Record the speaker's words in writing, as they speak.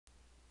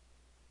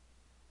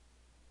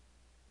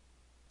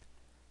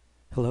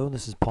Hello,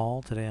 this is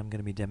Paul. Today I'm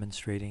going to be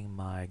demonstrating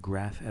my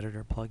Graph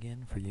Editor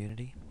plugin for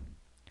Unity.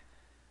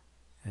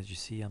 As you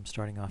see, I'm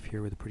starting off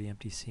here with a pretty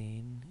empty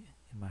scene.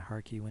 In my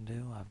hierarchy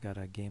window, I've got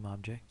a game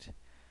object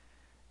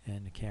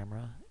and a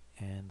camera,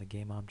 and the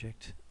game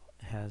object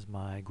has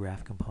my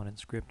graph component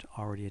script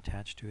already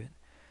attached to it.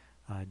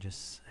 I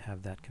just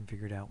have that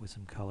configured out with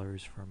some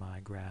colors for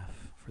my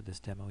graph for this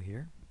demo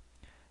here.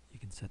 You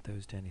can set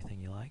those to anything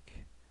you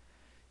like.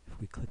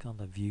 If we click on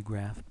the View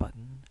Graph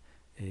button,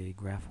 a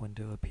graph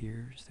window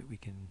appears that we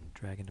can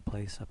drag into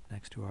place up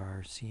next to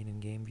our scene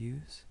and game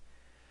views.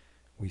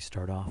 We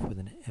start off with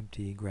an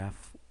empty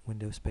graph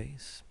window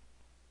space,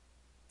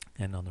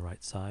 and on the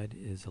right side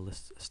is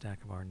a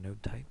stack of our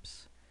node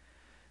types.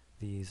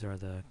 These are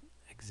the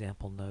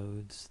example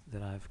nodes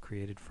that I've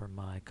created for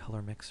my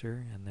color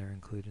mixer, and they're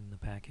included in the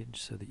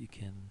package so that you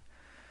can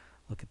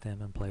look at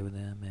them and play with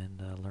them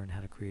and learn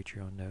how to create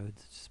your own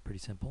nodes. It's pretty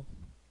simple.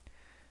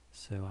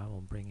 So I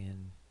will bring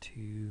in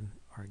two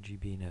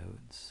RGB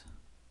nodes.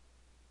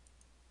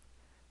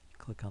 You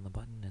click on the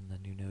button and the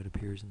new node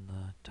appears in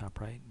the top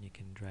right, and you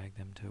can drag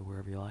them to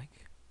wherever you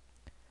like.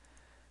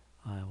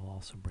 I will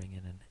also bring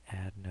in an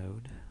add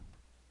node.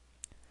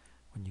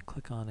 When you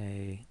click on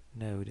a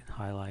node, it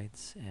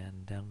highlights,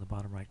 and down in the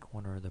bottom right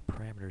corner the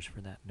parameters for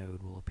that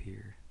node will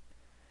appear.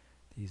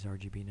 These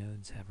RGB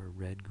nodes have a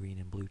red, green,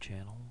 and blue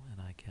channel,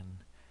 and I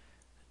can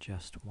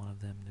adjust one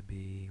of them to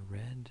be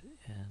red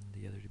and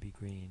the other to be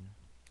green.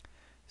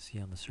 See,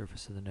 on the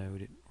surface of the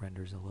node it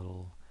renders a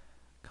little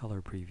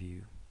color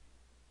preview.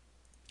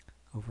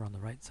 Over on the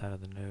right side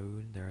of the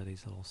node there are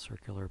these little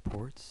circular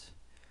ports,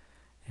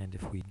 and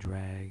if we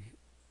drag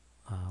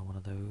one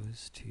of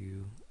those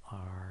to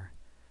our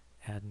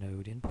add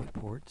node input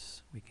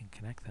ports, we can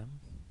connect them,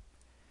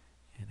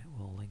 and it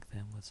will link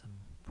them with some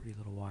pretty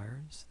little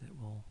wires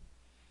that will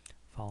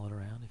follow it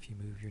around if you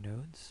move your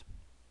nodes.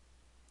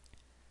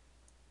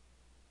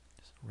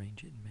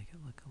 Arrange it and make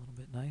it look a little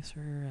bit nicer,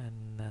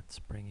 and let's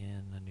bring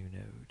in a new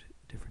node,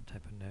 different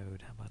type of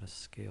node. How about a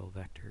scale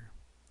vector?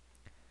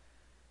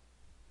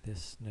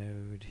 This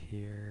node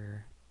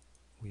here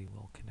we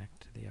will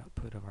connect to the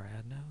output of our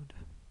add node,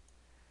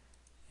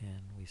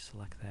 and we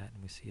select that,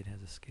 and we see it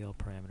has a scale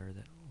parameter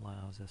that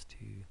allows us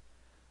to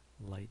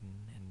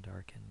lighten and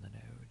darken the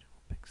node.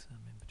 We'll pick some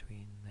in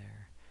between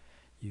there.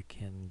 You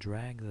can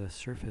drag the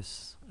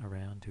surface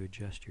around to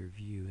adjust your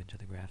view into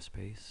the graph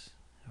space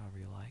however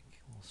you like.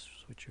 We'll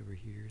switch over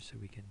here so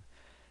we can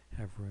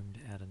have room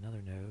to add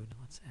another node.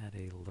 Let's add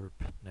a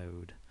lerp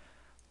node.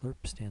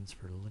 Lerp stands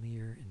for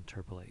linear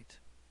interpolate,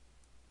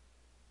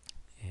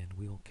 and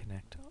we will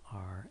connect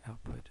our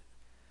output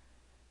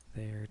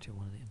there to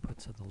one of the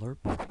inputs of the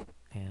lerp,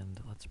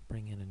 and let's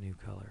bring in a new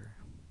color.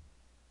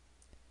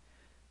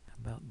 How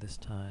about this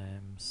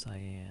time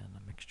cyan,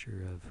 a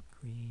mixture of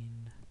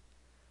green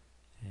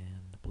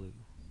and blue.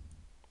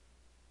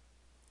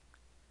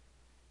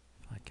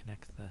 I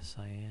connect the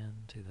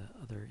cyan to the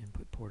other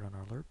input port on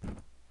our lerp.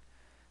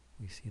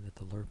 We see that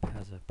the lerp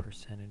has a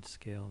percentage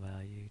scale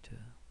value to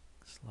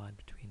slide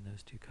between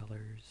those two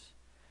colors,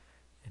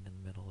 and in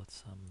the middle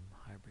it's some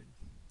hybrid.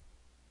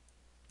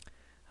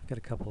 I've got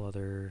a couple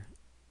other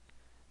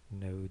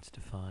nodes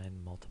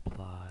defined: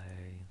 multiply,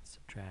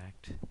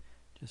 subtract,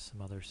 just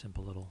some other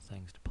simple little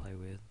things to play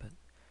with, but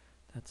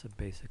that's a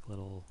basic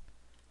little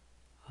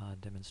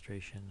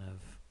demonstration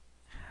of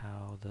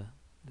how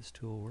this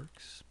tool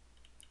works.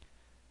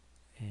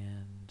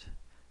 And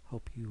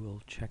hope you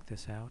will check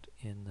this out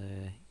in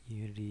the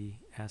Unity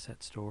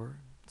Asset Store.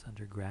 It's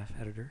under Graph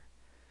Editor.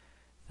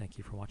 Thank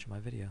you for watching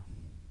my video.